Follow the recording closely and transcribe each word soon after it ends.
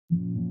Hey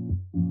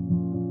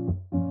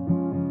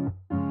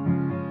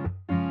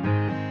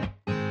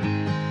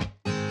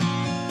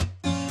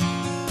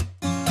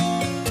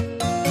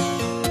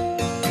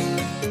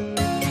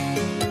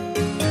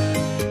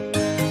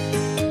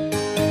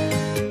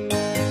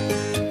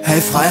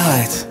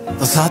Freiheit,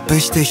 was hab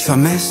ich dich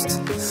vermisst?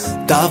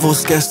 Da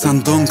wo's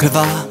gestern dunkel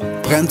war,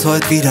 brennt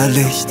heute wieder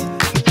Licht.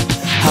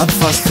 Hab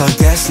fast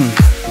vergessen,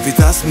 wie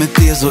das mit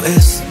dir so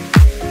ist.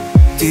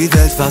 Die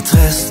Welt war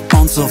trist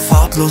und so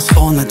farblos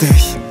ohne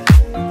dich.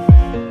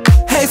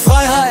 Hey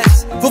Freiheit,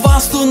 wo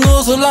warst du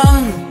nur so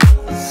lang?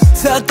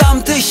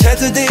 Verdammt, ich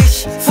hätte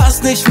dich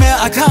fast nicht mehr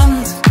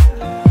erkannt.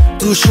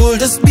 Du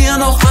schuldest mir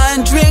noch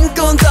einen Drink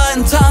und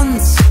einen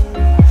Tanz.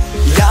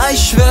 Ja,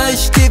 ich schwör,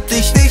 ich geb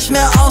dich nicht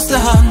mehr aus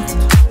der Hand.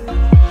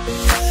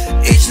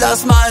 Ich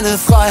lass meine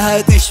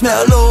Freiheit nicht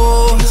mehr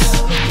los.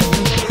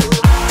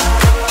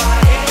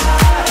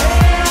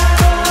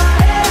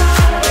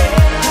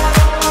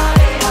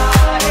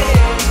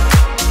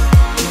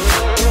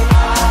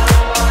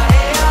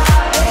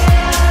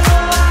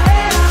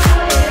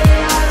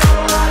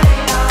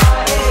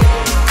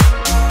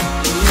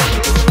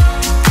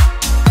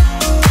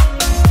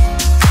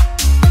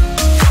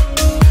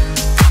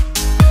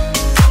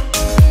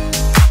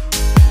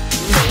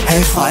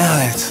 Hey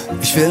Freiheit,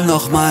 ich will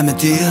noch mal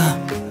mit dir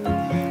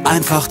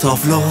einfach drauf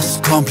los,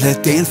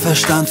 komplett den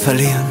Verstand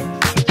verlieren.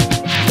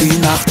 Die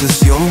Nacht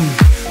ist jung,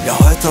 ja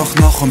heute auch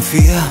noch um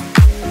 4.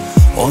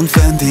 Und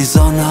wenn die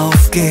Sonne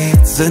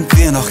aufgeht, sind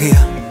wir noch hier.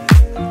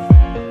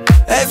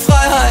 Hey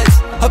Freiheit,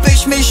 hab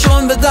ich mich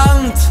schon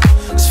bedankt.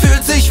 Es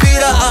fühlt sich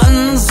wieder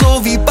an,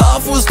 so wie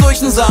barfuß durch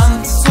den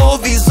Sand. So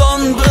wie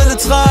Sonnenbrille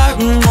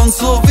tragen und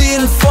so wie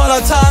ein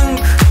voller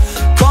Tank.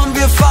 Komm,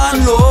 wir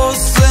fahren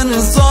los in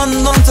den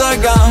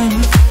Sonnenuntergang.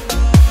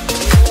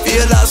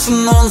 Wir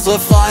lassen unsere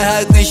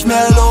Freiheit nicht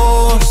mehr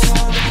los.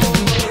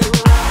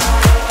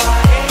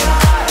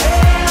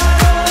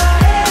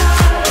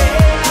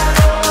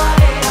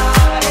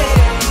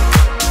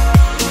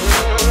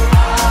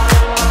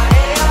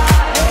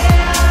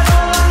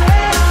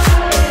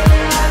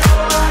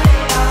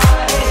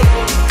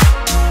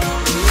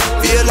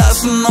 Wir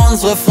lassen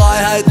unsere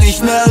Freiheit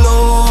nicht mehr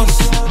los.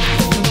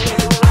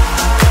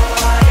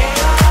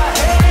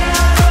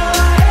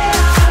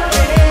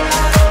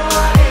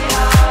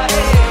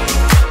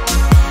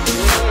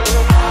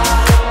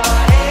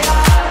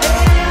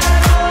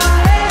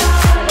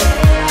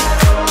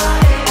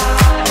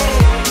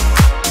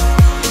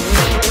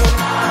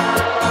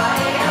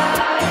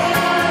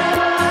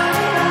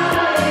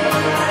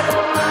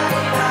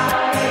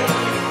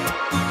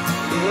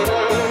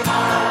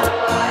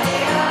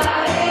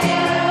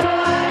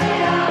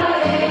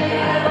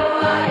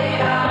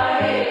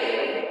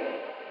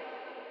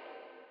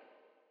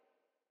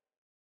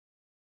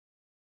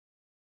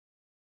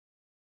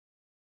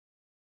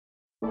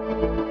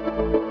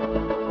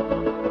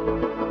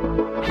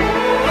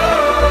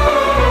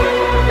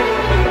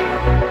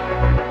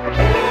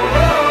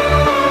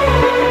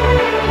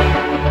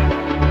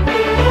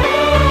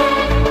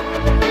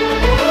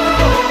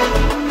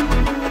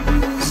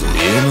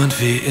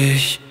 Wie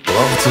ich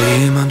brauchte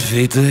jemand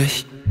wie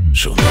dich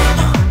schon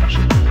immer.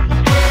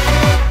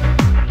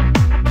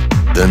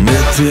 Denn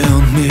mit dir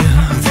und mir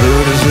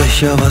würde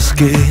sicher was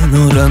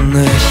gehen, oder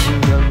nicht?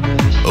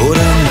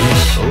 Oder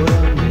nicht?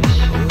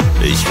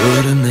 Ich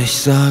würde nicht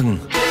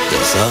sagen,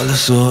 dass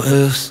alles so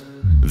ist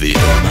wie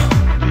immer.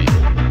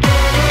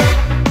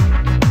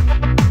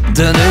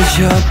 Denn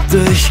ich hab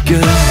dich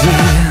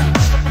gesehen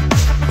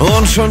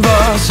und schon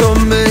war's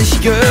um mich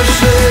geschehen.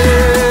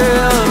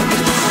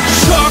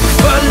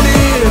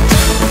 Schockverliebt,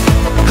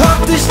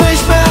 hab dich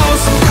nicht mehr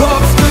aus dem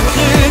Kopf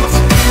gekriegt.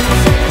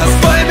 Hast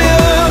bei mir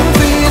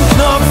irgendwie einen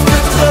Knopf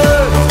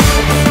gedrückt.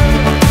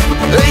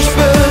 Ich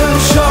bin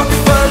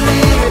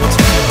schockverliebt,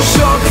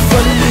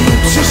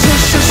 schockverliebt,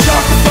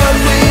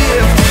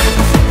 schockverliebt.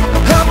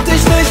 Hab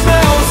dich nicht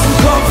mehr aus dem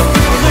Kopf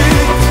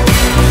gekriegt.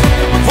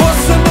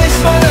 Wusste nicht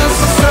mal, dass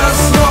es das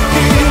noch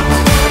gibt.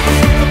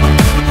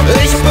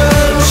 Ich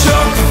bin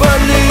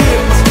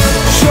schockverliebt,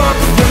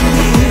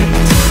 schockverliebt.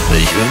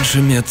 Ich wünsche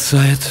mir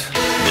Zeit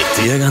mit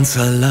dir ganz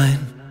allein,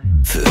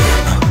 für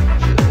immer.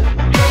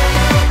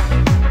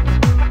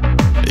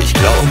 Ich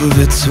glaube,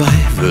 wir zwei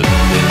würden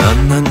den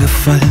anderen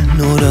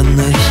gefallen, oder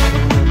nicht?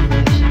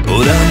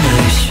 Oder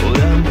nicht?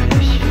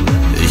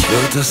 Ich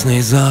würde das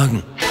nie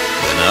sagen,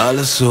 wenn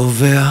alles so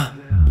wär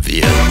wie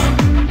immer.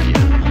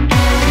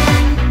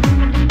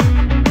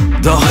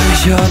 Doch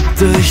ich hab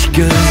dich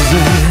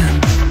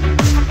gesehen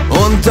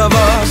und da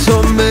war's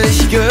um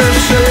mich geschehen.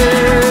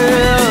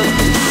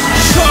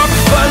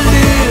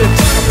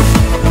 Schockverliebt,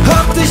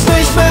 hab dich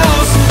nicht mehr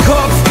aus dem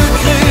Kopf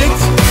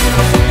gekriegt.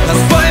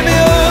 Hast bei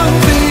mir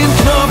irgendwie einen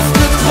Knopf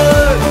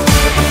gedrückt.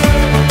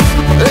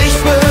 Ich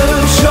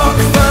bin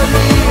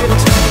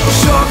schockverliebt,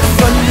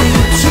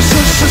 schockverliebt,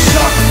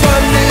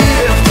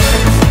 schockverliebt.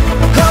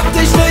 Hab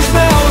dich nicht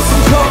mehr aus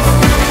dem Kopf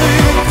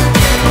gekriegt.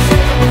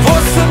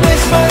 Wusste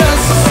nicht mehr,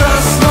 dass es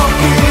das noch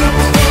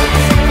gibt.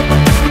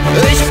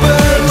 Ich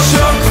bin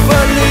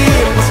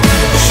schockverliebt,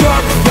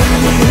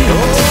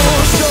 schockverliebt.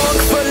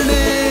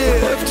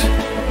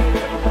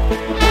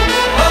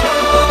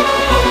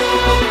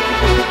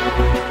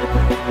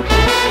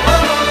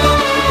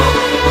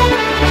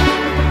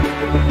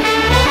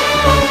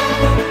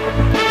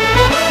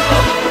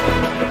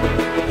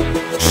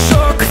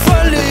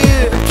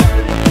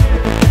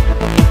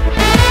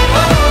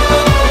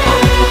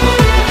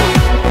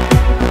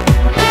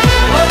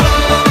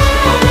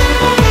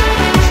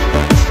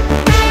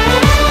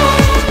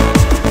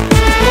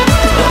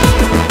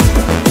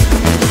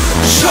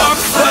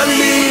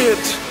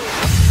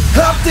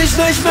 dich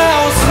nicht mehr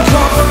aus dem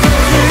Kopf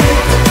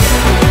gekriegt.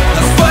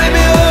 Hast bei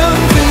mir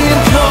irgendwie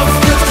einen Knopf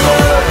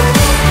gedrückt.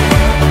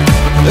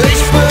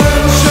 Ich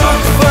bin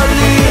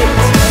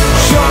schockverliebt,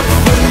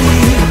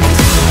 schockverliebt,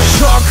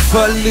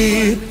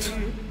 schockverliebt.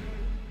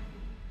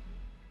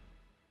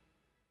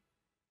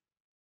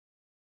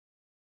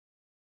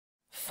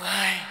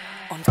 Frei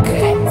und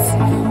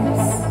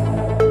grenzenlos.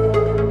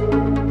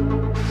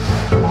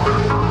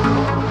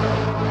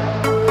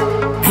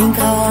 Ein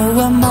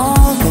grauer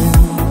Morgen,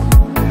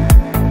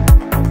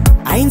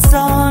 ein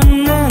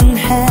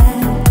Sonnenherz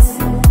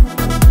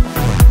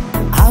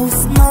aus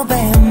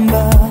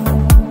November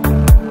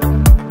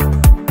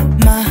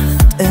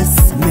macht es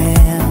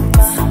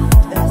März.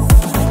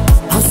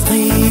 Aus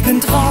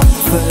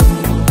Regentropfen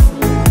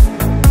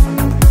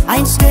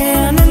ein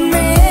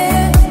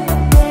Sternenmeer.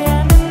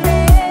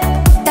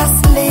 Das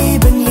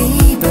Leben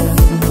lieben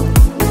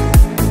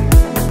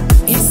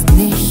ist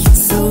nicht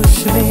so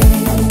schwer.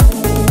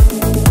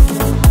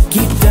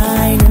 Gib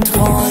deinen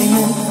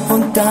Träumen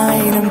und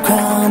deinem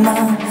Karma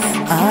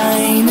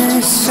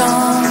eine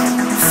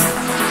Chance.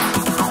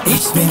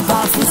 Ich will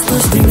barfuß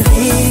durch den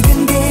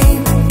Regen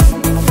gehen,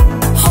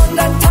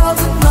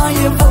 100.000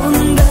 neue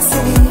Wunder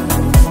sehen.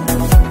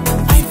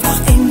 Einfach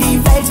in die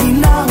Welt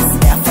hinaus,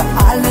 werfe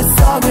alle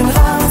Sorgen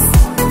raus.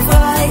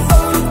 Frei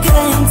und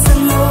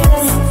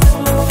grenzenlos.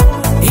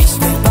 Ich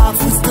will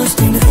barfuß durch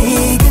den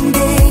Regen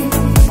gehen,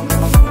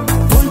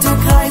 bunte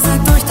Kreise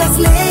durch das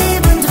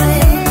Leben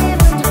drehen.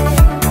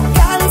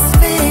 Ganz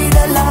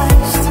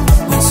federleicht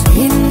und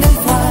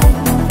schwindelfrei,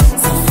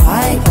 so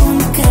frei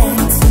und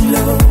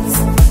grenzenlos.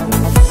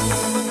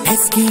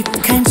 Es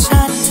gibt kein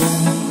Schatten,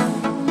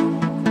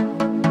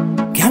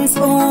 ganz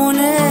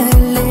ohne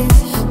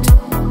Licht.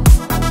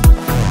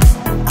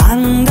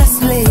 An das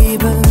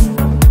Leben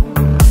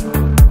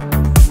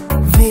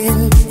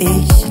will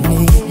ich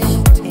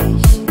nicht.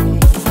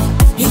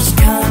 Ich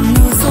kann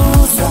nur so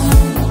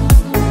sein,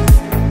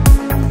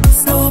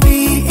 so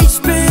wie ich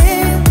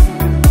bin.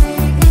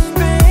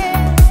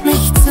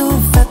 Mich zu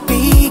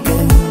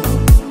verbiegen,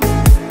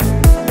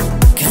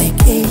 krieg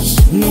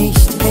ich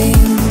nicht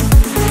hin.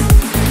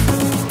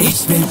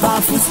 Ich will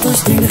barfuß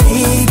durch den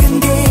Regen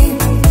gehen,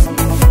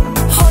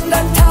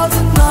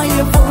 100.000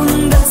 neue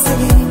Wunder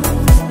sehen.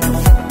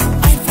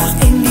 Einfach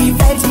in die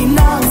Welt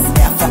hinaus,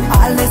 werfe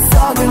alle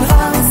Sorgen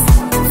raus.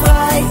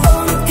 Frei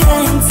und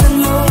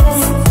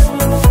grenzenlos.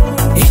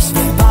 Ich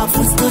will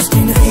barfuß durch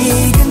den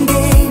Regen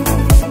gehen,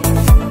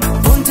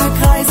 bunte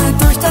Kreise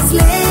durch das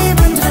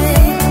Leben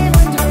drehen.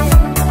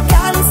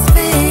 Ganz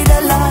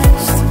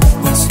federleicht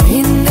und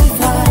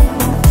schwindelfrei,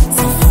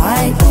 so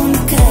frei und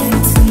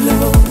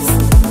grenzenlos.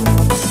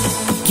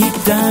 Gib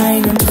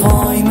deinen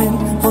Träumen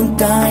und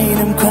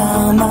deinem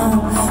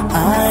Karma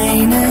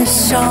eine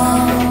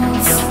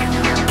Chance.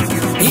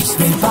 Ich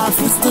will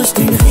barfuß durch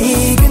den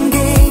Regen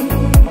gehen,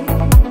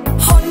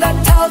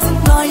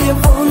 100.000 neue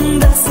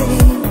Wunder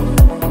sehen.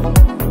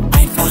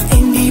 Einfach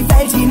in die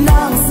Welt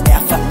hinaus,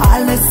 werfe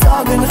alle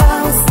Sorgen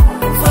raus.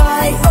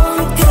 Frei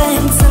und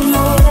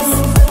grenzenlos.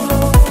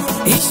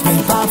 Ich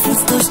will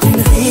barfuß durch den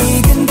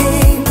Regen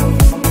gehen,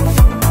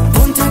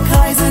 bunte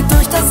Kreise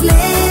durch das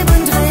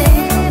Leben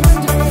drehen.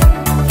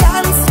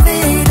 Ganz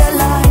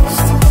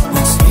federleicht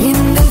und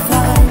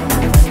schwindelfrei,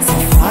 so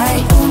frei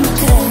und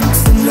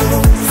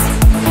grenzenlos.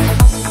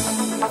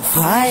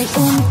 Frei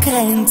und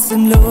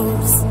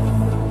grenzenlos.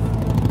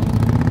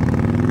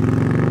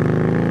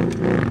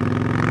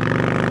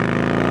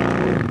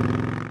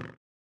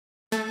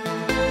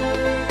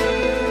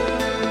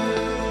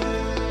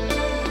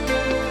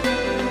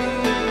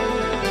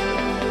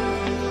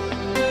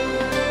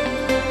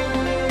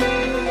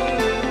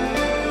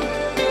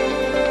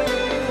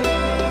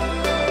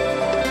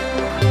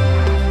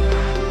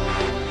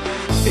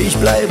 Ich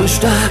bleibe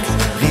stark,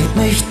 red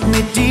nicht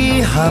mit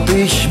dir, hab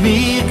ich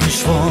mir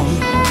geschworen.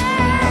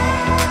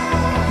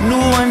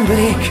 Nur ein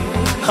Blick,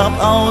 hab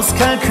aus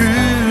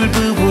Kalkül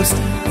bewusst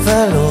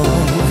verloren.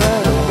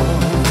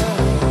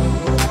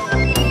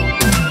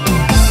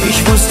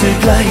 Ich wusste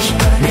gleich,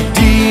 mit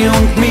dir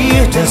und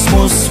mir, das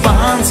muss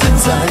Wahnsinn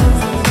sein.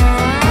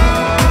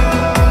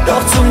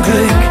 Doch zum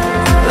Glück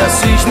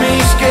lass ich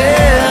mich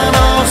gern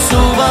auf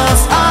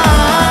sowas ein.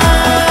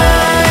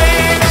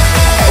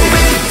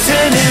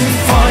 Mitten im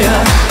Feuer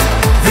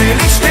will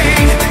ich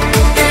stehen,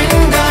 in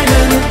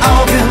deinen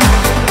Augen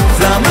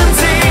Flammen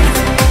sehen.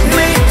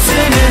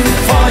 Mitten im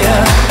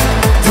Feuer,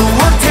 du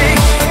und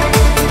ich,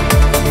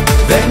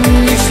 wenn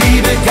ich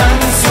liebe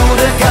ganz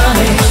oder gar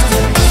nicht.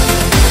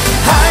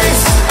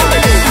 Heiß,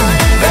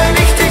 wenn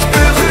ich dich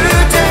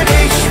berühre, denn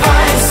ich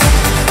weiß,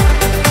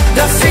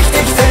 dass ich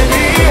dich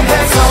verliere,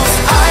 Herz aus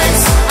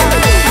Eis.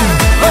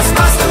 Was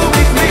machst du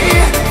mit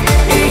mir?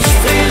 Ich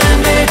friere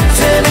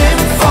mitten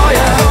im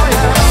Feuer.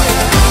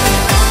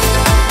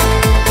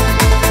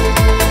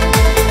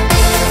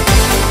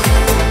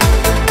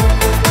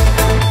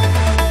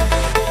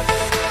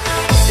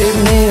 Im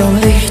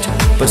Neonlicht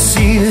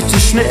passierte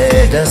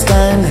schnell, dass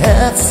dein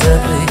Herz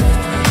zerbricht.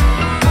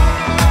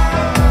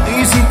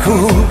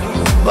 Risiko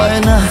bei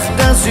Nacht,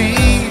 da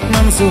sieht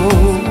man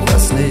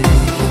sowas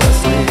nicht.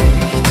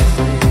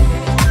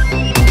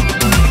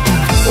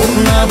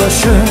 Augen aber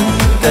schön,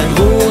 dein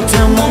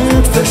roter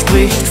Mund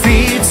verspricht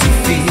viel zu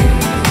viel.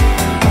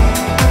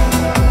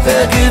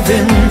 Wer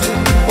gewinnt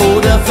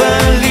oder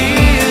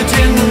verliert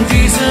in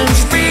diesem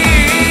Spiel?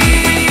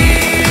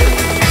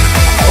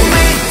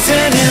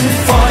 Mitten im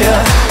Feuer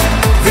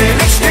will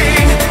ich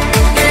stehen,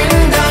 in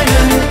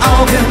deinen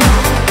Augen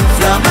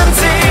Flammen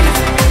sehen.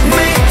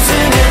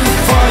 Mitten im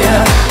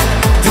Feuer,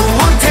 du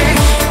und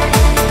ich,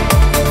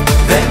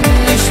 wenn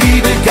ich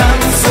liebe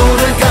ganz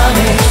oder gar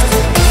nicht.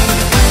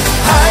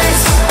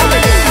 Heiß,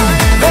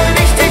 wenn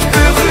ich dich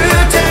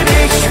berühre, denn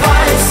ich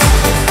weiß,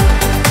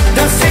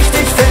 dass ich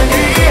dich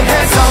verliere,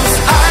 Herz aus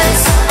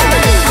Eis.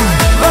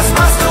 Was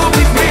machst du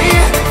mit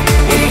mir?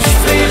 Ich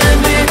friere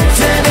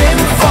mitten im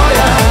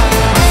Feuer.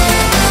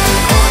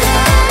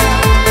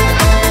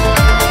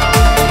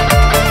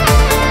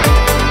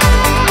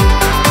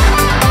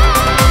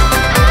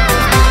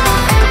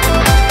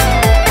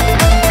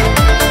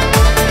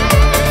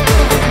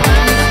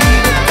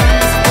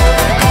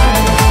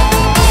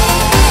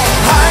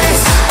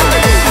 Heiß,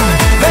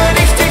 wenn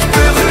ich dich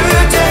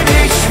berühre, denn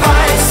ich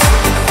weiß,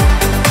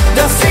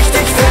 dass ich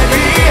dich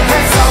verliere,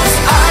 Herz aus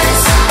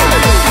Eis.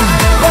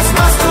 Was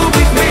machst du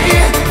mit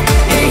mir?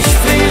 Ich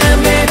friere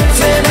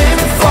mitten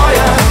im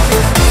Feuer.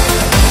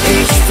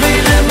 Ich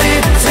friere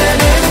mitten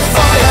im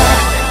Feuer.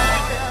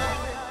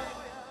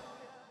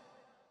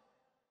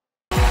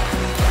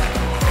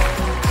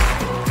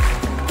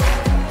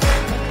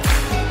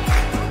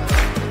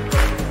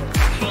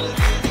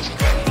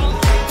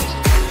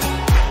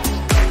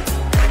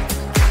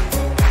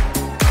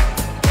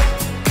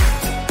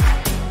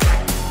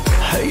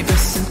 Hey,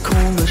 das sind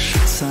komische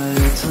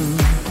Zeiten,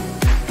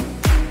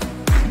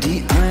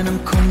 die einem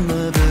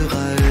Kummer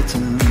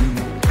bereiten.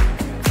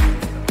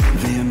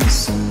 Wir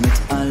müssen mit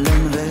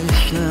allem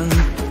rechnen,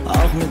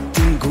 auch mit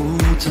dem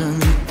Guten,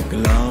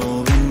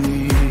 glauben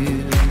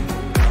wir.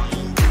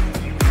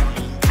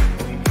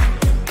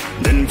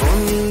 Denn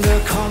Wunder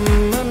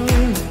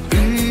kommen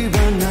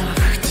über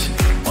Nacht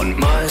und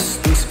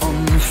meistens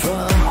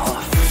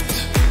unverhofft.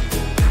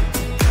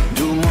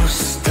 Du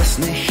musst das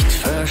nicht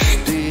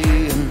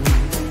verstehen,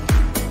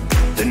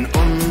 denn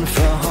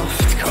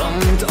unverhofft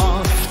kommt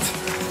oft.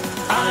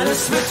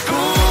 Alles wird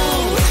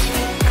gut,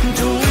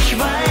 du, ich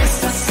weiß,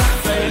 das sagt,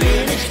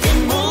 verlier nicht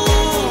den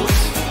Mut.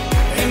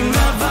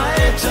 Immer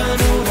weiter,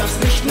 du darfst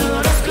nicht nur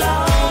das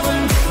glauben,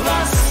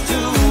 was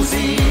du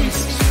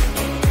siehst.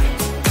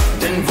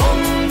 Denn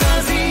Wunder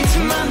sieht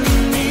man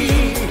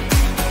nie.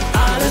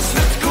 Alles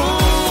wird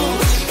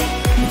gut,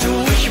 du,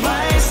 ich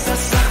weiß,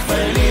 das sagt,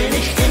 verlier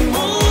nicht den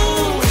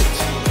Mut.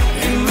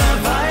 Immer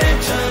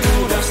weiter, du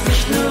darfst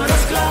nicht nur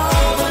das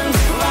glauben,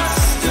 was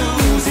du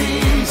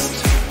siehst.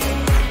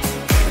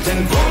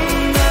 Denn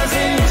Wunder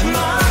sind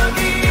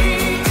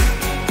Magie.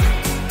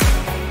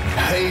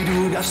 Hey, du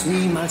darfst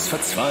niemals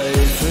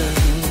verzweifeln.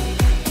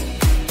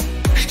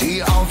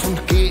 Steh auf und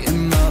geh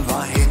immer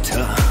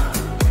weiter.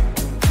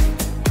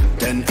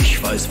 Denn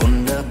ich weiß,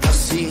 Wunder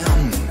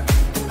passieren,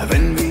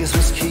 wenn wir es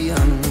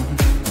riskieren.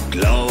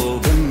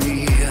 Glaube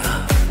mir.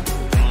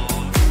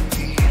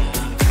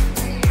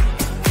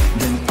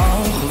 Denn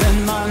auch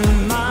wenn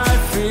man mal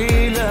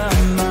Fehler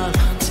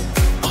macht,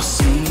 aus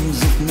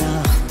Sehnsucht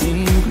nach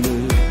dem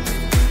Glück,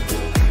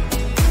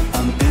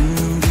 am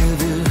Ende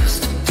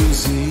wirst du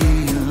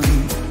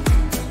sehen,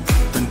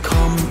 dann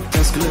kommt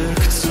das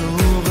Glück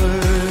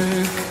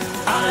zurück.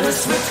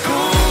 Alles wird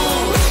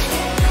gut,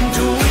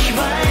 du, ich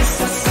weiß,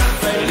 das sagt,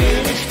 verlier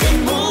nicht den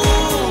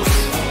Mut.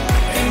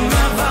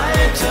 Immer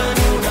weiter,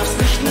 du darfst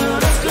nicht nur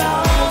das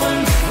glauben,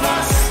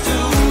 was du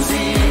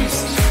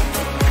siehst.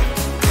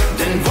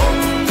 Denn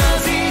Wunder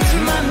sieht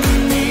man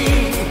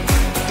nie.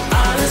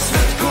 Alles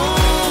wird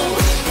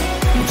gut,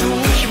 du,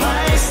 ich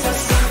weiß, das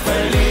sagt,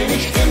 verlier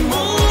nicht den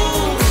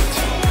Mut.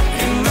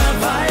 Immer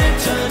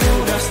weiter, du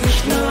darfst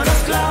nicht nur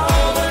das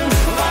glauben,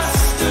 was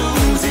du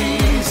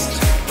siehst.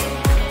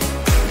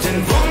 Denn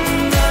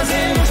Wunder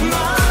sind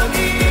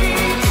Magie.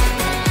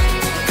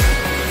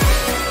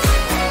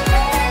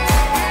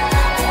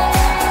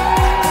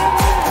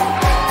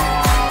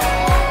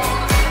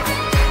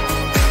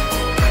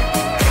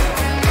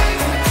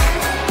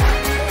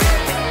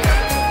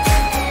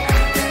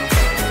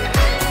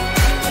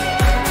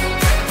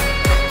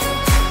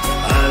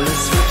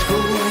 Alles wird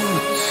gut,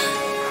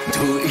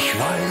 du, ich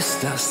weiß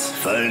das,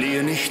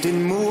 verlier nicht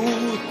den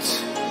Mut.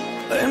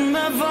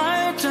 Immer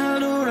weiter,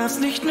 du darfst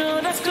nicht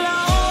nur das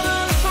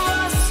glauben,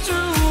 was du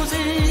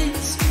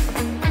siehst.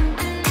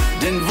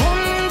 Denn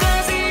Wunder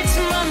sieht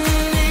man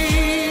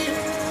nie.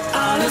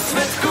 Alles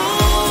wird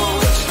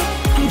gut,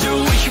 du,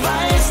 ich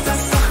weiß das,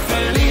 sag,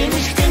 verlier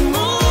nicht den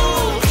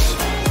Mut.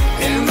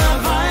 Immer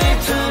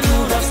weiter, du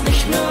darfst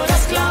nicht nur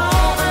das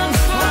glauben,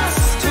 was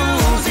du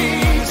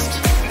siehst.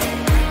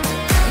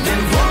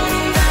 Denn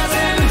Wunder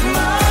sind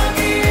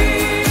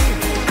Magie.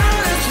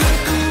 Alles wird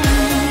gut,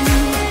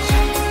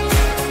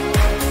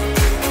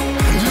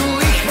 du,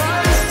 ich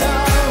weiß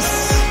das.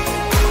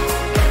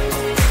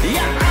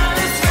 Ja,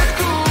 alles wird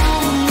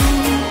gut.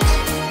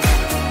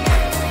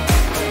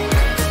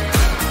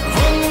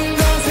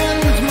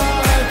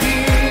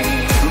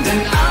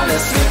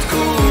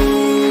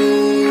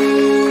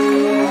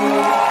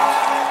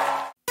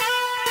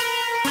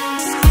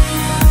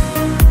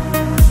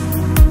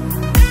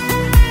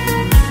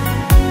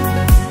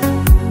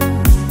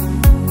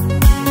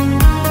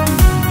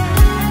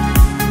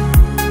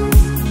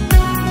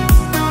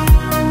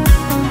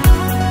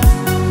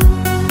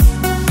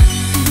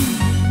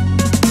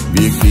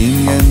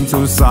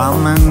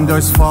 zusammen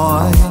durchs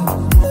Feuer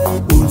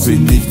und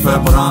sind nicht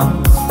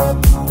verbrannt.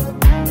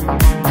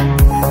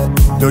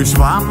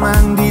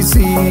 Durchschwammen die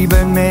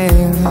 7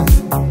 Meere,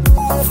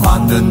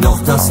 fanden doch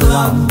das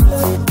Land.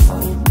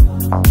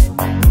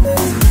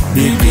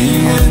 Wir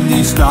gingen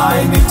die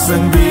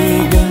steinigsten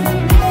Wege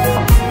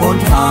und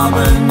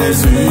haben es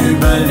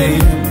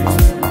überlebt.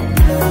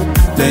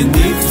 Denn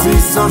nichts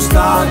ist so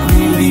stark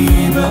wie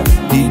Liebe,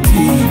 die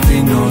tief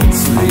in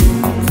uns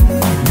lebt.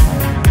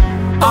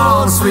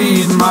 Oh,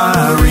 Sweet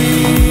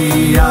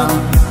Maria,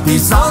 die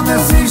Sonne,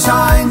 sie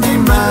scheint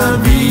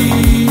immer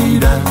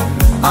wieder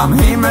am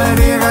Himmel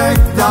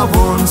direkt auf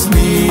uns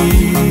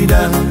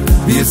nieder.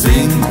 Wir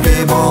sind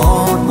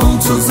geboren,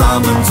 um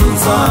zusammen zu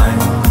sein.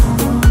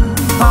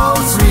 Oh,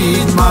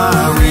 Sweet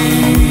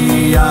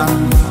Maria,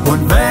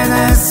 und wenn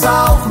es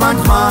auch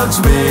manchmal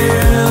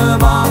schwer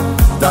war,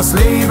 das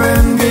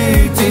Leben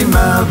geht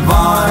immer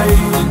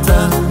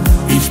weiter.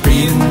 Ich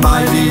bin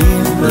bei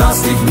dir,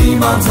 lass dich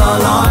niemals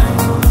allein.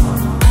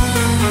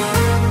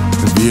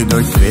 Wir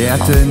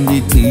durchquerten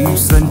die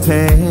tiefsten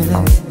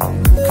Täler,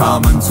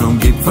 kamen zum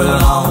Gipfel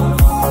rauf.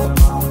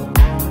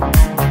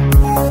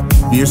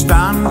 Wir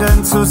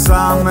standen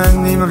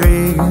zusammen im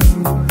Regen,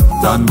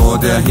 dann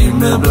wurde der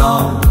Himmel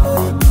blau.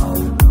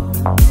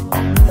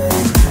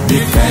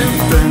 Wir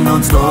kämpften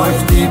uns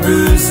durch die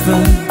Wüste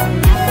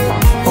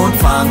und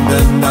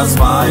fanden das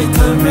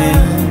weite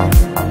Meer.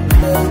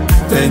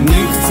 Denn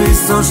nichts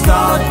ist so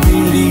stark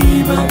wie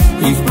Liebe,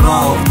 ich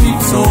brauch dich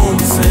so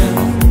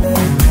sehr.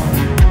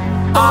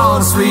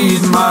 Oh,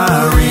 Sweet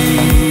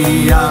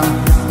Maria,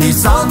 die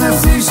Sonne,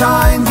 sie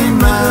scheint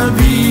immer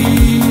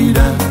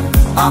wieder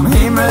am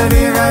Himmel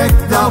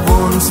direkt auf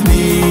uns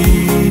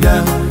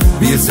nieder.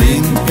 Wir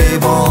sind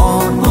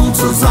geboren, um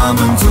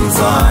zusammen zu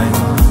sein.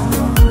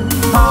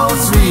 Oh,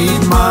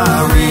 Sweet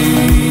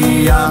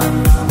Maria,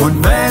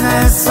 und wenn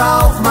es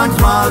auch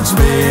manchmal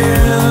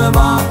schwer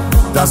war,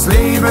 das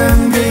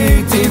Leben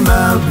geht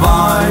immer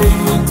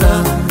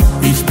weiter.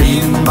 Ich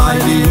bin bei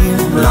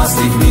dir, lass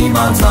dich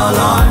niemals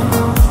allein.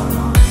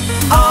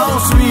 Oh,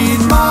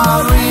 Sweet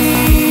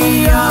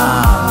Maria,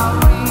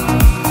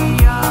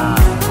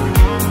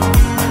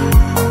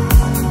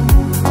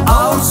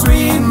 oh,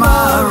 Sweet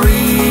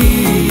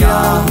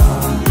Maria,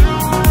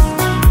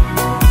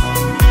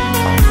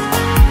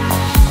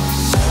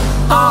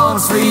 oh,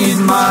 Sweet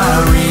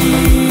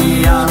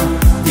Maria,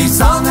 die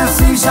Sonne,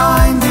 sie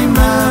scheint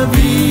immer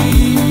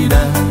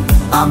wieder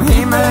am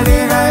Himmel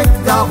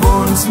direkt auf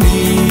uns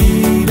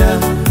nieder.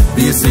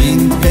 Wir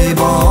sind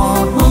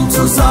geboren, um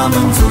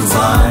zusammen zu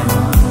sein.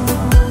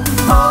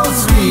 Oh,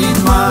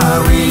 Sweet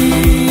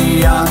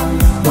Maria,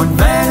 und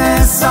wenn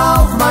es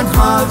auch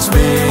manchmal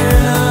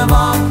schwer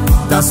war,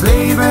 das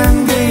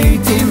Leben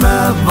geht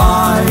immer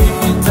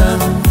weiter.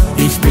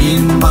 Ich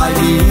bin bei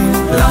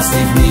dir, lass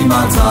dich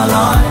niemals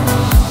allein.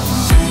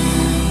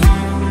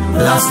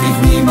 Lass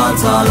dich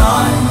niemals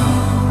allein.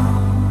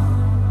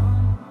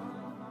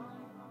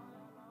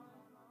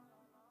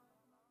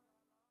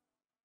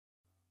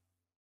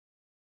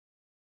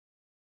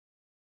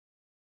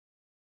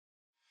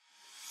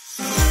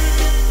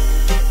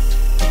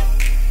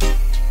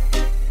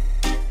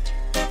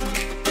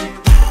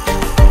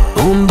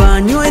 Un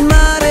bagno in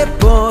mare e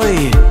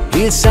poi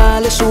il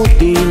sale su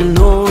di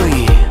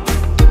noi.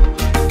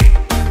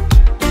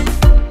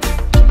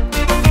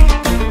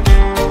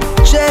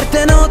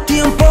 Certe notti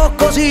un po'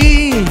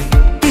 così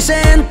ti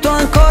sento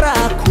ancora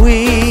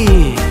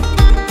qui.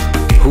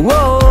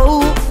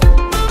 Wow.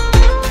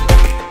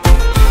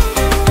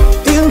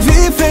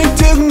 Irgendwie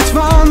fängt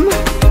irgendwann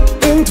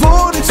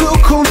irgendwo die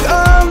Zukunft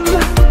an.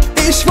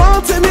 Ich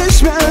warte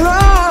nicht mehr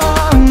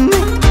lang.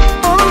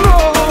 Oh no.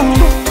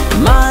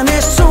 Ma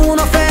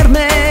nessuno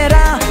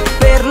fermerà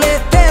per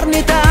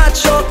l'eternità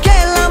ciò che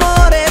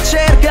l'amore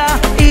cerca,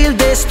 il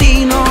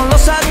destino lo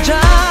sa già.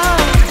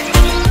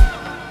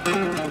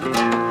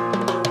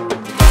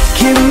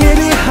 Gib mir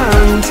die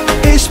Hand,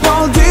 ich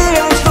bau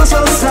dir ein Schloss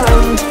aus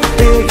Sand.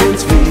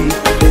 Irgendwie,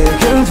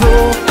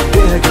 irgendwo,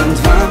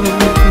 irgendwann.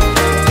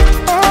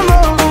 Oh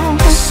no.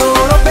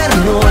 Solo per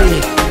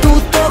noi,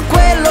 tutto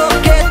quello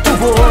che tu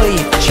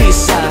vuoi. Ci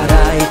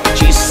sarai,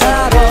 ci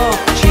sarò,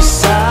 ci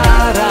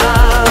sarà.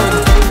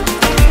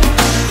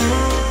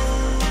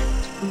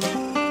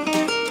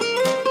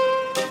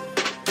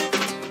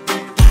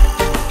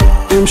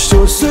 Im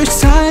Sturz durch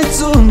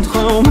Zeit und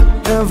Raum,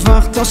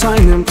 erwacht aus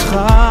einem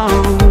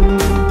Traum.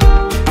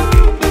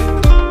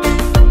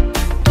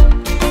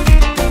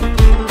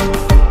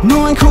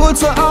 Nur ein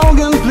kurzer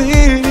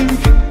Augenblick,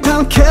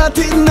 dann kehrt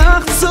die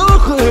Nacht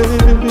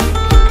zurück.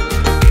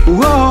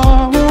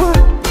 Wow.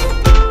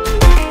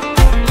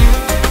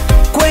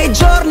 Quei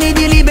giorni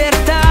di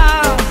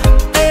libertà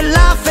e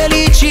la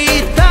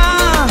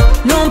felicità,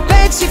 non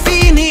pensi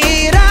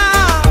finirà.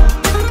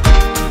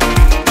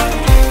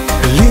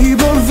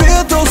 Liebe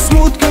wird aus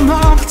Mut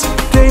gemacht,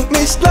 denk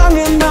nicht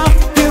lange nach,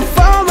 wir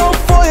fahren auf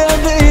Feuer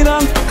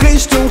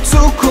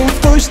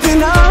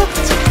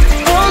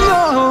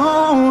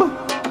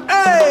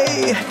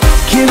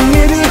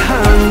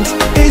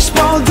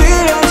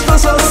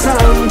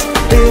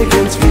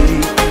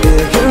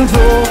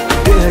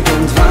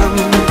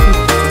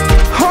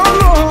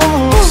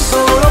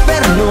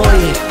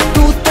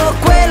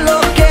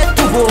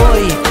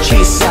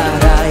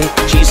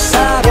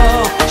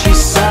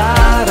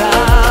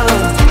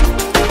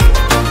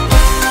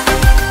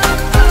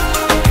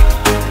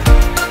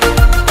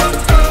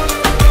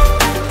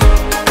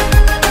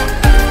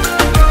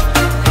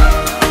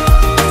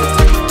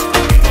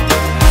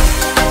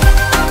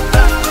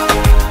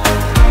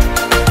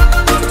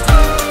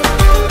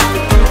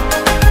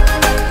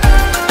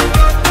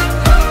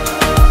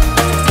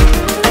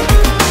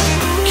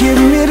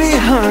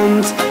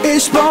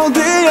Ich bau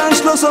dir ein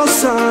Schloss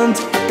aus Sand,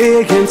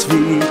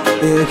 irgendwie,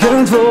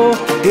 irgendwo,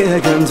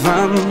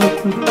 irgendwann.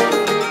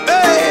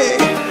 Hey!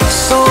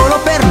 Solo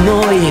per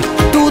noi,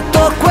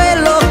 tutto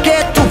quello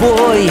che tu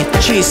vuoi.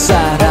 Ci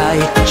sarai,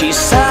 ci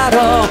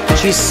sarò,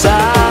 ci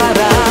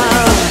sarà.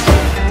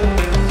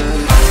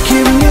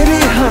 Gib mir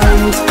die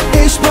Hand,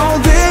 ich bau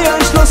dir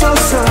ein Schloss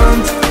aus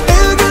Sand.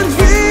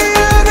 Irgendwie,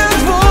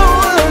 irgendwo,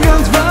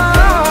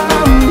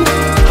 irgendwann.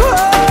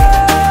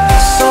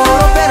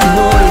 Solo per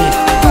noi,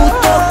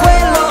 tutto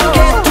quello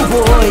che tu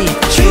vuoi.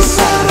 Ci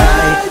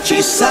sarai,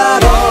 ci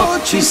sarò,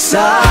 ci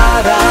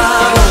sarà.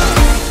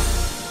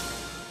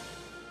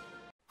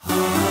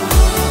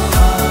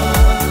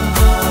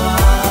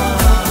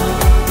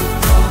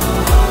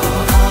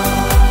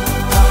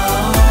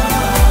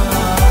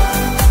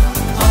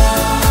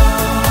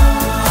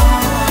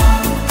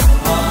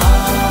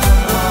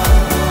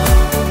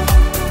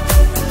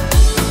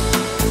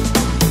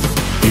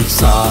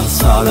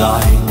 Saß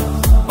allein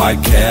bei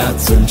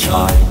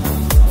Kerzenschein,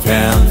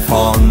 fern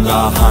von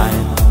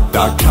daheim,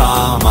 da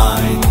kam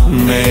ein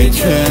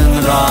Mädchen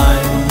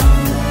rein.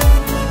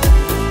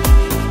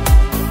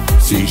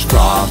 Sie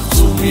sprach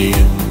zu mir,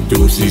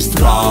 du siehst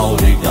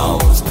traurig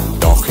aus,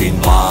 doch in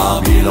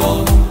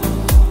Babylon,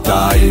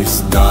 da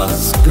ist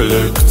das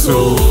Glück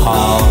zu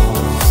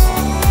Haus.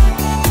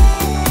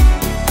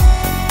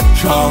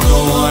 Schau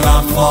nur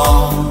nach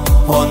vorn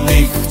und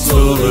nicht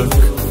zurück,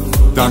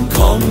 dann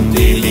kommt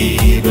die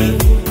Liebe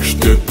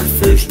Stück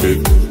für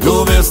Stück.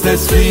 Du wirst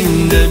es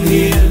finden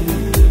hier,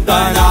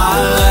 dein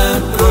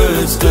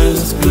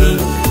allergrößtes Glück.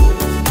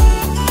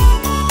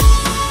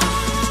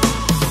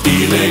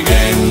 Die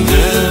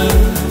Legende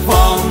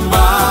von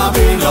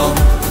Babylon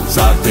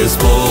sagt, es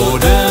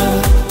wurde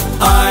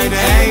ein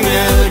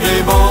Engel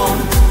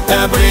geboren.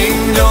 Er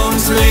bringt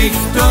uns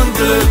Licht und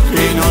Glück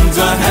in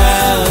unser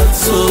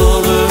Herz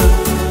zurück.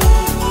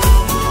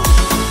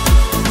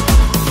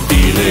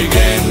 Die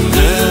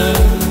Legende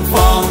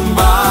von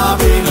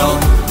Babylon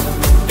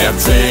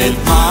erzählt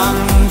man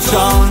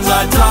schon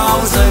seit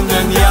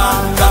tausenden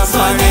Jahren, dass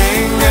ein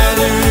Engel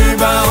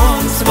über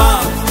uns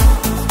wacht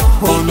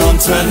und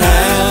unser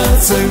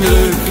Herzen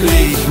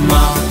glücklich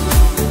macht.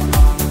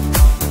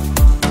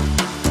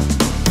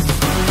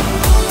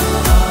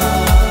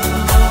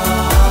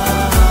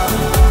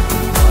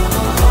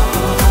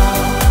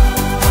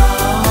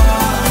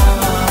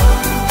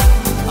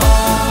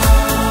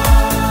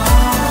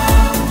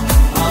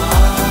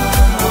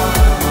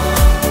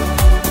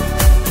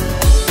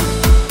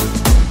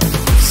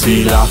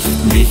 Sie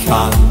lacht mich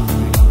an,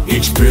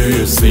 ich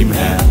spür's im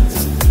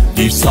Herz,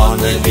 die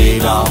Sonne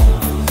geht auf,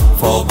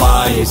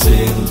 vorbei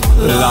sind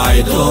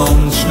Leid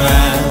und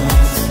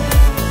Schmerz.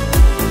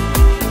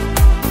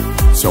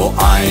 So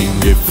ein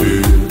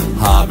Gefühl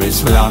hab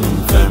ich lang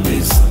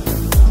vermisst,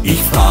 ich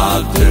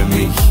fragte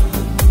mich,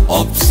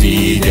 ob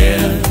sie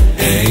der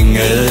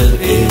Engel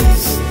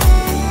ist.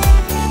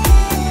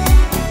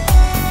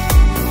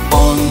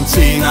 Und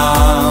sie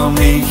nahm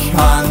mich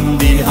an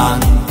die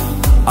Hand,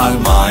 all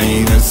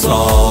meine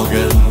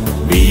Sorgen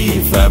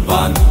wie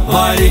verbannt,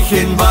 weil ich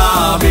in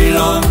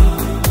Babylon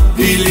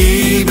die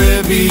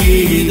Liebe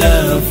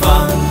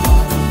wiederfand.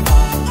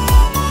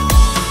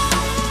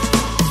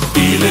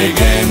 Die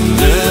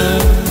Legende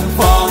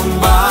von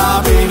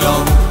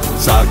Babylon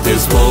sagt,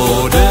 es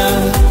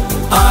wurde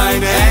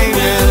ein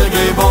Engel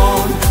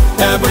geboren.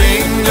 Er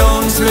bringt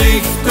uns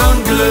Licht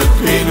und Glück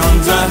in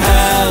unser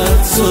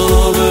Herz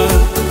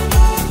zurück.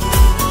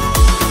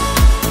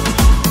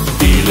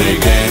 Die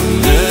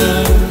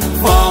Legende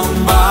von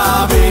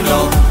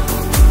Babylon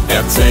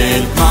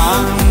erzählt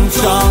man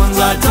schon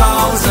seit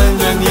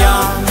tausenden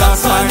Jahren,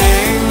 dass ein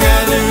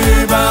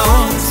Engel über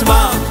uns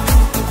wacht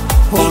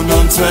und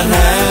unser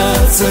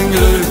Herzen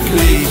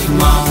glücklich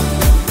macht.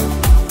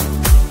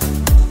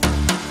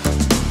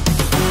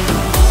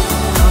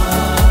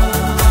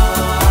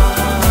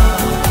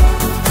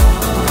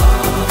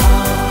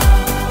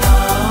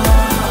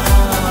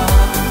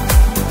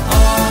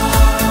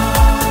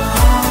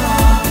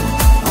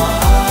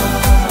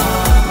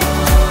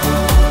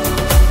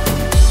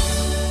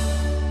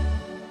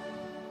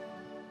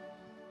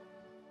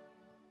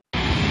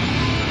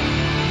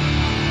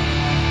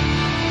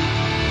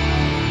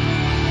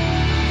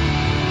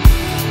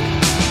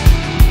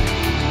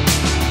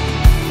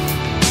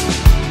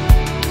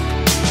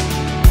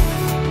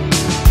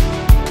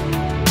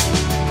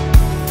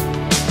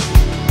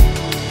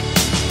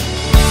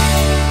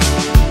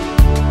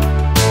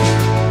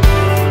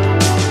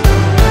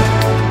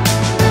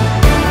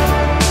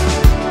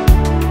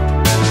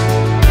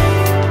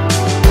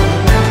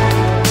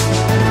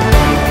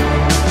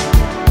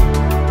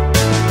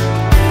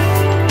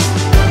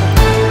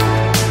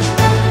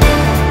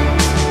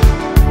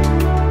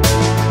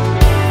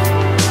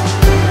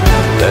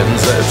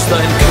 selbst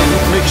ein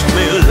Kind nicht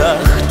mehr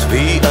lacht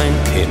wie ein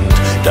Kind,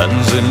 dann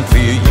sind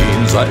wir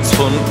jenseits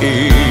von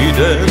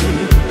Eden.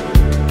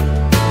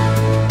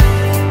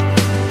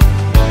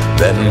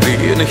 Wenn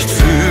wir nicht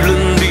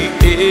fühlen, die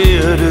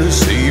Erde,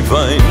 sie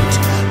weint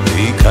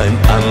wie kein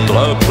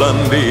anderer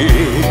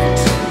Planet.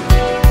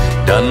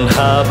 dann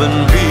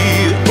haben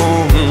wir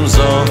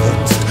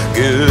umsonst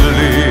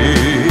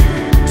gelebt.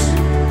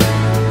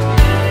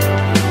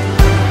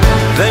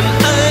 Wenn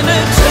eine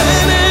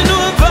Träne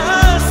nur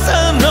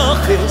Wasser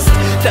noch ist,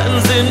 dann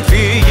sind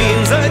wir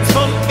jenseits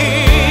von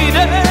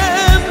Eden.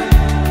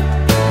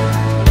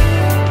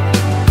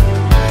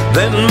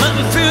 Wenn man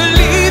für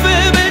Liebe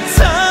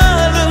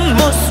bezahlen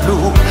muss,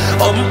 nur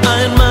um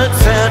einmal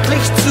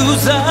zärtlich zu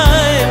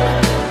sein,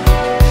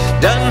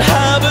 dann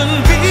haben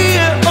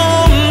wir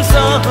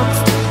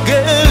umsonst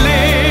gelebt.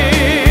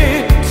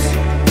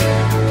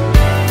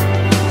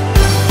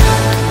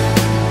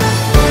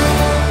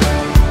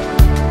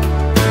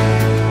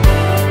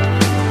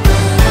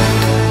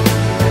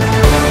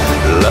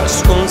 Lass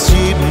uns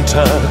jeden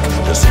Tag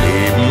das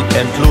Leben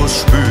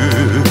endlos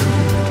spüren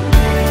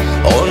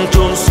und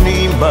uns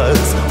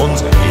niemals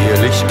unsere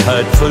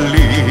Ehrlichkeit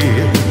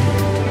verlieren.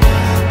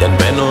 Denn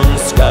wenn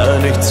uns gar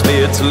nichts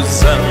mehr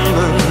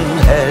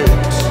zusammenhält,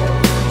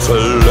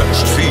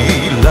 verlöscht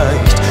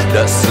vielleicht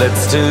das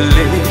letzte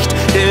Licht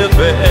der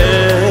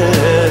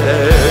Welt.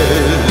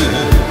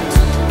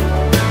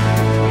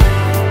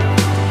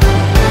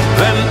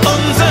 Wenn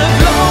unser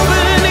Glaube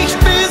nicht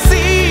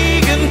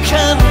besiegen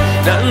kann,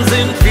 dann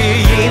sind wir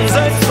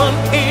jenseits von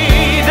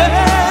Eden.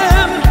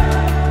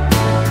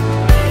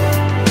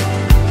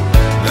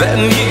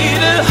 Wenn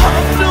jede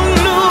Hoffnung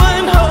nur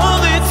ein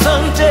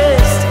Horizont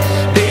ist,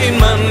 den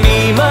man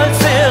niemals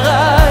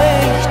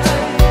erreicht,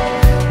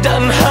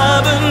 dann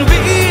haben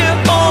wir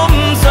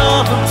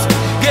umsonst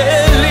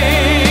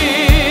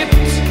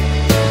gelebt.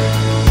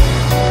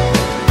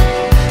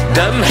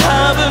 Dann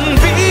haben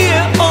wir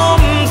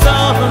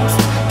umsonst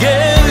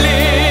gelebt.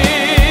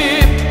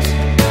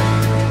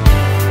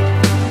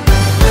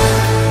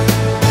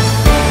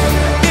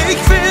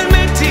 Ich will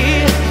mit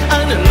dir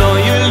eine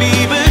neue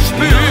Liebe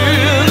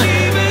spüren,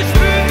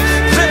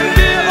 wenn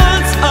wir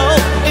uns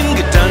auch in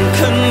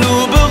Gedanken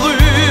nur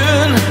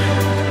berühren.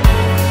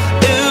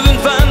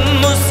 Irgendwann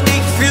muss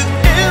ich für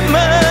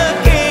immer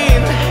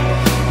gehen,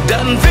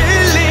 dann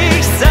will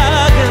ich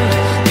sagen,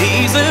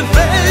 diese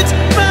Welt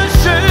war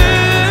schön.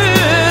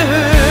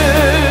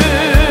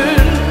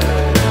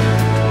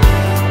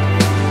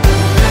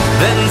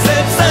 Wenn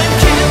selbst ein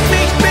Kind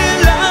nicht mehr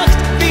lacht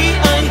wie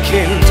ein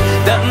Kind,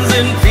 dann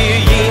sind wir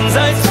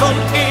jenseits von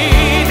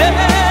Eden.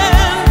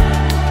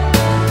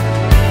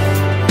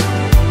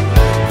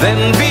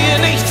 Wenn wir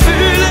nicht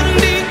fühlen,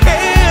 die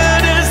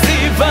Erde,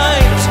 sie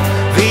weint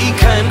wie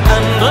kein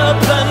anderer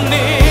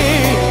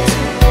Planet,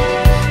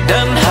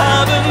 dann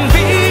haben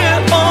wir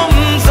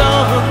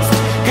umsonst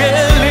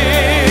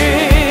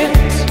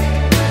gelebt.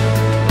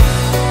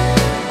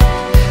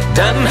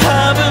 Dann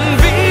haben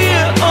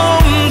wir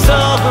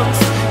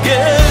umsonst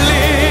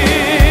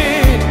gelebt.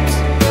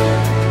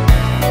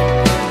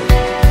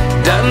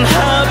 Dann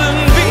haben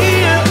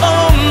wir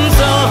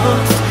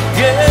umsonst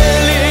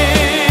gelebt.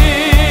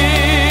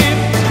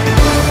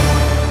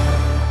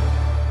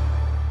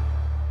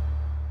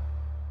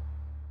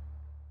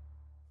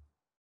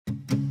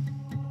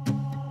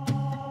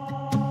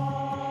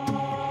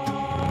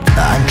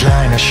 Ein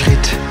kleiner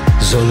Schritt,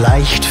 so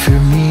leicht für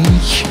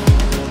mich.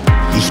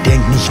 Ich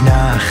denk nicht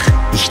nach,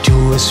 ich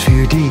tu es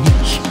für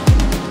dich.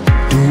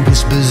 Du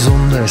bist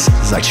besonders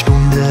seit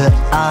Stunde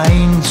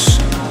 1.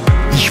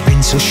 Ich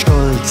bin so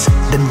stolz,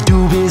 denn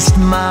du bist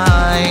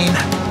mein.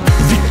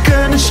 Wir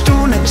können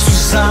Stunden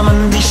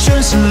zusammen die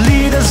schönsten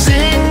Lieder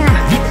singen.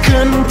 Wir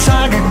können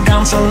Tage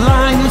ganz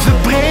allein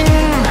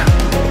verbringen.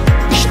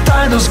 Ich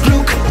teile das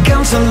Glück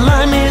ganz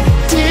allein mit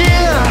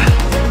dir.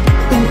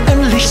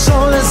 Unendlich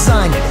soll es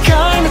sein,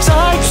 keine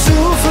Zeit zu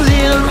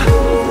verlieren.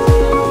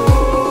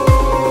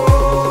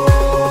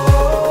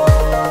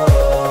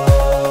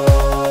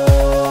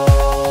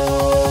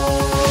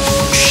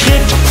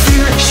 Schritt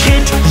für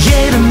Schritt,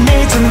 jeden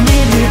Meter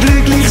mit dir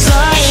glücklich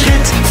sein.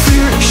 Schritt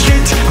für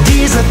Schritt,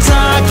 dieser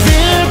Tag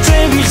wird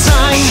ewig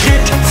sein.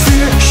 Schritt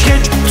für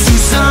Schritt,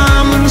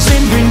 zusammen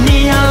sind wir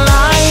nie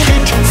allein.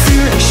 Schritt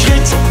für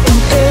Schritt, um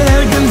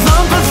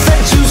irgendwann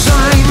perfekt zu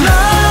sein.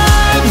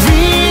 Bleib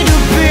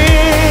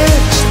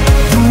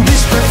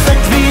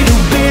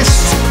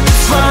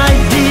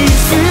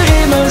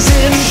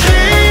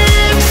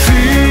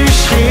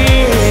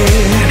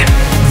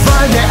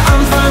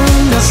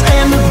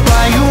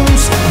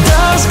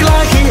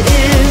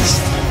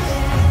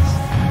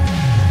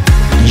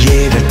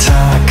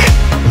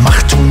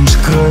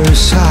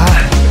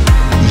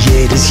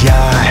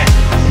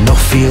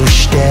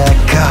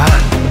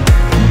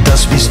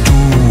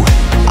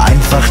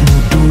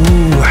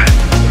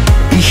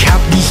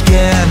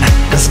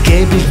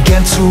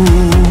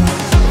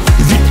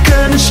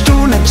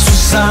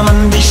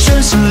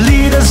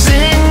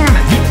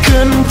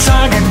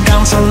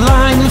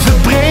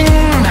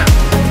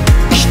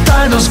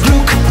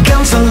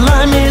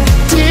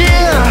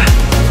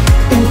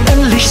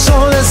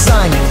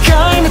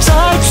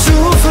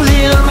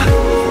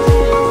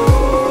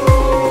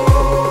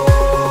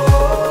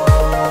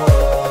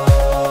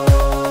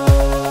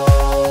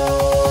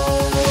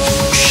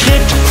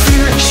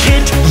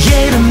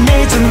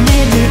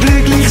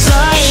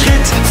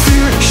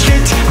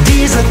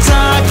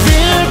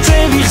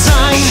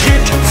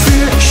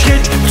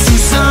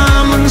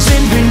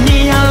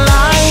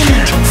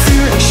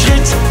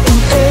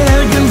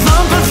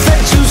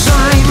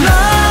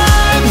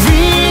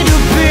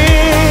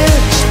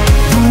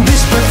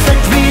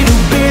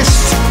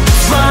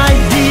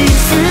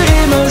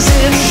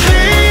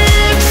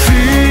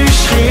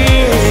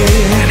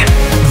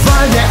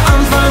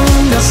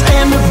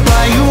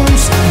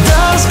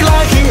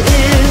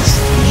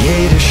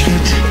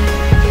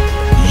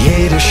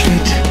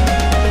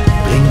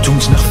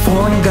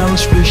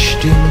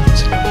bestimmt.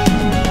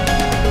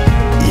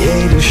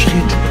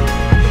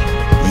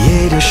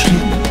 Jeder Schritt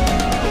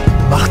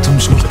macht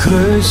uns noch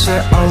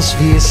größer als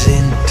wir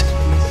sind.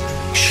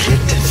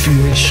 Schritt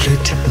für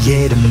Schritt,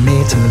 jeden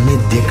Meter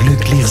mit dir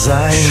glücklich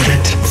sein.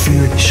 Schritt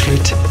für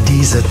Schritt,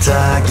 dieser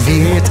Tag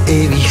wird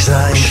ewig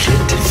sein.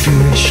 Schritt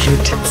für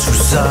Schritt,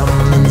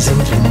 zusammen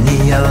sind wir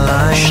nie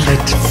allein.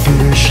 Schritt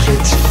für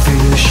Schritt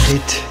für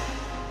Schritt.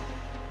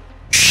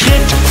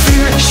 Schritt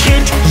für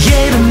Schritt,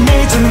 jeden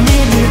Meter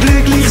mit dir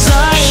glücklich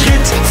sein.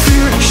 Schritt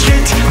für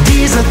Schritt,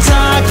 dieser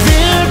Tag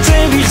wird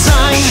ewig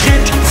sein.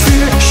 Schritt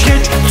für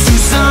Schritt,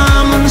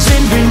 zusammen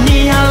sind wir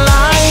nie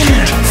allein.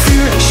 Schritt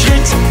für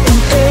Schritt, um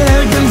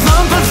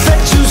irgendwann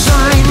perfekt zu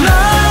sein.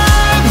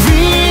 Bleib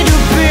wie du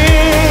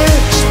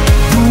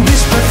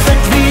bist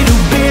perfekt wie du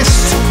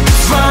bist.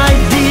 Zwei,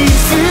 die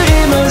für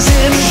immer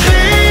sind.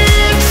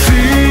 Schritt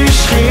für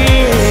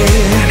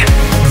Schritt,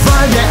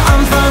 weil der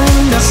Anfang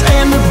und das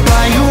Ende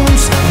bei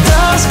uns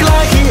das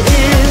Gleiche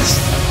ist.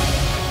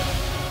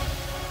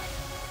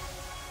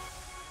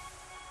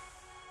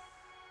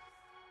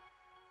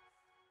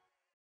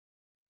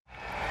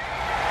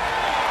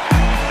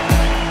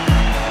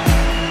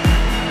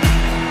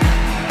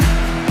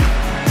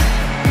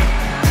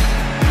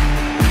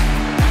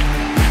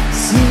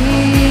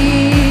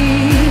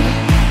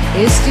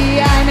 Ist die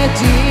eine,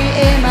 die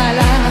immer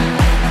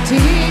lacht, die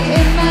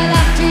immer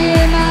lacht, die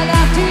immer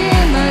lacht, die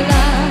immer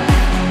lacht.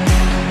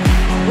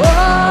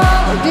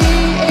 Oh,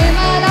 die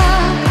immer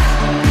lacht.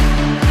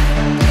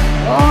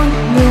 Und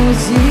nur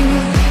sie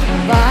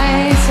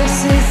weiß, es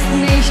ist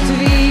nicht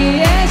wie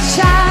es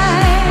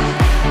scheint.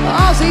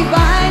 Oh, sie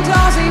weint,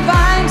 sie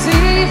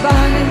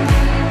weint.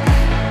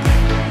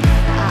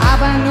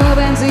 Aber nur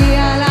wenn sie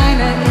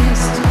alleine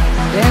ist,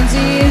 denn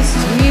sie ist,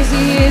 wie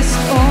sie ist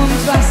und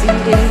was sie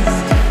ist.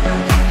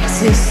 Es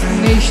ist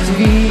nicht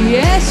wie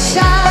es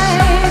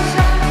scheint.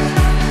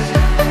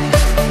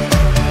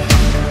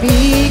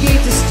 Wie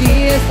geht es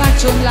dir? Fragt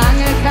schon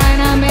lange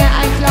keiner mehr.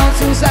 Ein Clown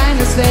zu sein,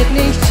 es fällt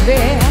nicht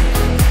schwer.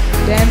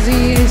 Denn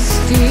sie ist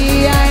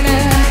die eine,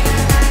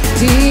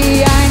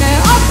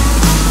 oh,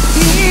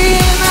 die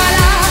immer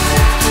lacht,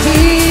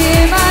 die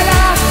immer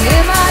lacht,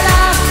 immer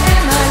lacht,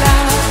 immer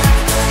lacht.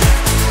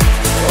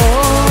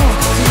 Oh,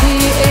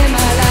 die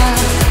immer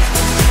lacht,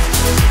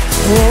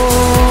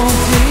 oh,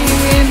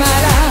 die immer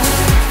lacht.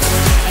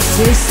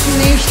 Es ist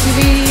nicht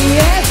wie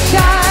es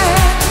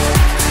scheint.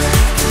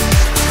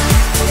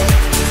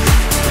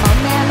 Komm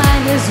her,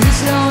 meine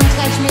Süße, und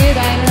reich mir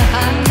deine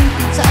Hand.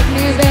 Zeig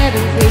mir, wer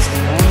du bist,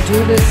 und du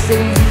wirst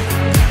sehen,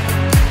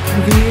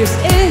 wie es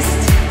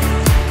ist.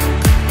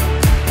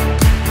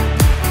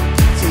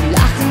 Zu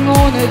lachen,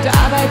 ohne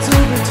dabei zu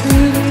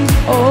betrügen.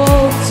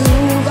 Oh, zu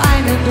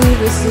weinen, du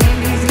wirst sehen,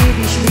 wie sie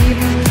dich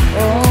lieben.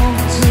 Oh,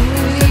 zu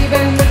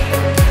lieben.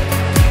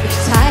 Ich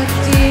zeig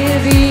dir,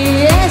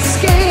 wie es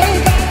geht.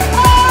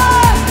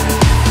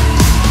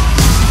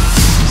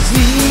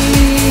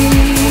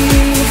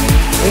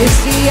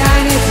 Ist die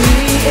eine,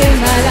 die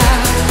immer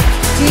lacht,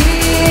 die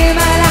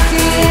immer lacht,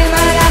 die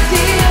immer lacht,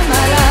 die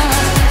immer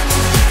lacht.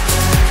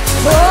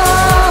 Oh,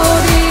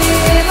 die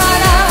immer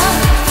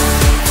lacht.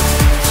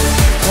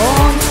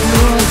 Und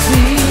nur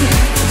sie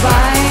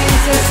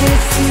weiß, es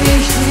ist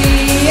nicht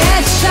wie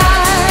es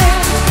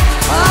scheint.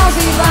 Oh,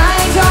 sie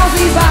weint,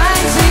 sie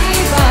weint.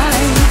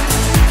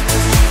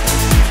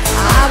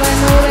 Aber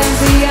nur wenn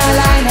sie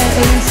alleine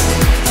ist,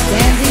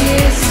 denn sie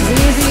ist,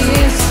 wie sie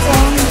ist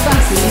und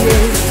was sie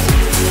ist.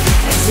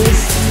 Es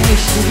ist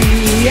nicht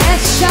wie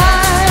es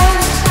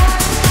scheint.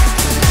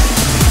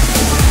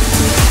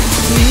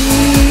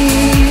 Die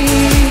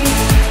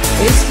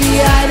ist die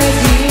eine,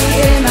 die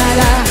immer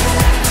lacht,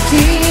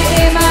 die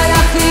immer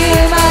lacht, die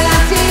immer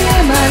lacht, die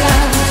immer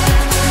lacht.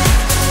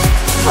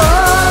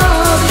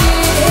 Oh,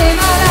 die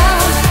immer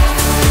lacht.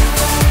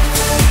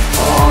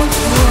 Und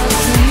nur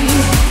sie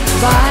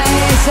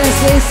weiß, es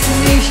ist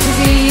nicht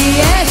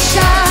wie es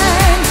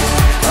scheint.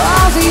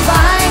 Oh, sie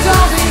weint,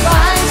 sie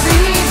weint.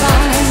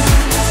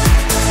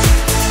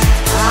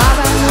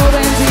 Aber nur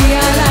wenn sie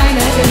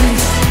alleine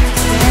ist,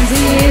 denn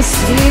sie ist,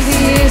 wie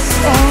sie ist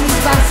und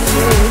was sie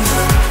ist.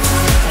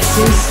 Es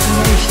ist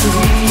nicht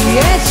wie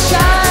es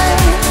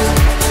scheint.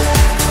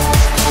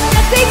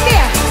 Jetzt singt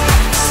ihr!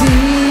 Sie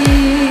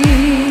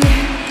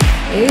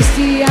ist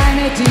die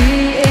eine, die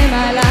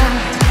immer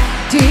lacht,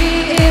 die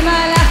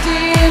immer lacht,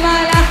 die immer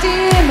lacht,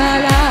 die immer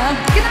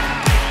lacht. Genau.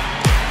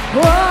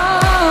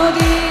 Oh,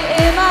 die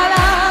immer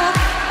lacht.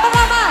 Und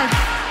nochmal.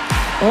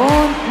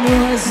 Und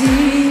nur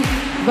sie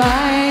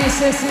weiß,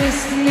 es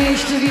ist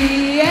nicht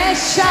wie es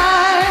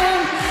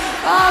scheint.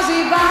 Oh,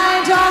 sie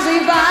weint,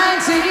 sie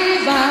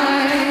weint.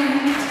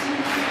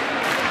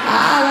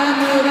 Aber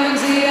nur wenn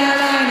sie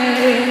alleine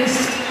ist,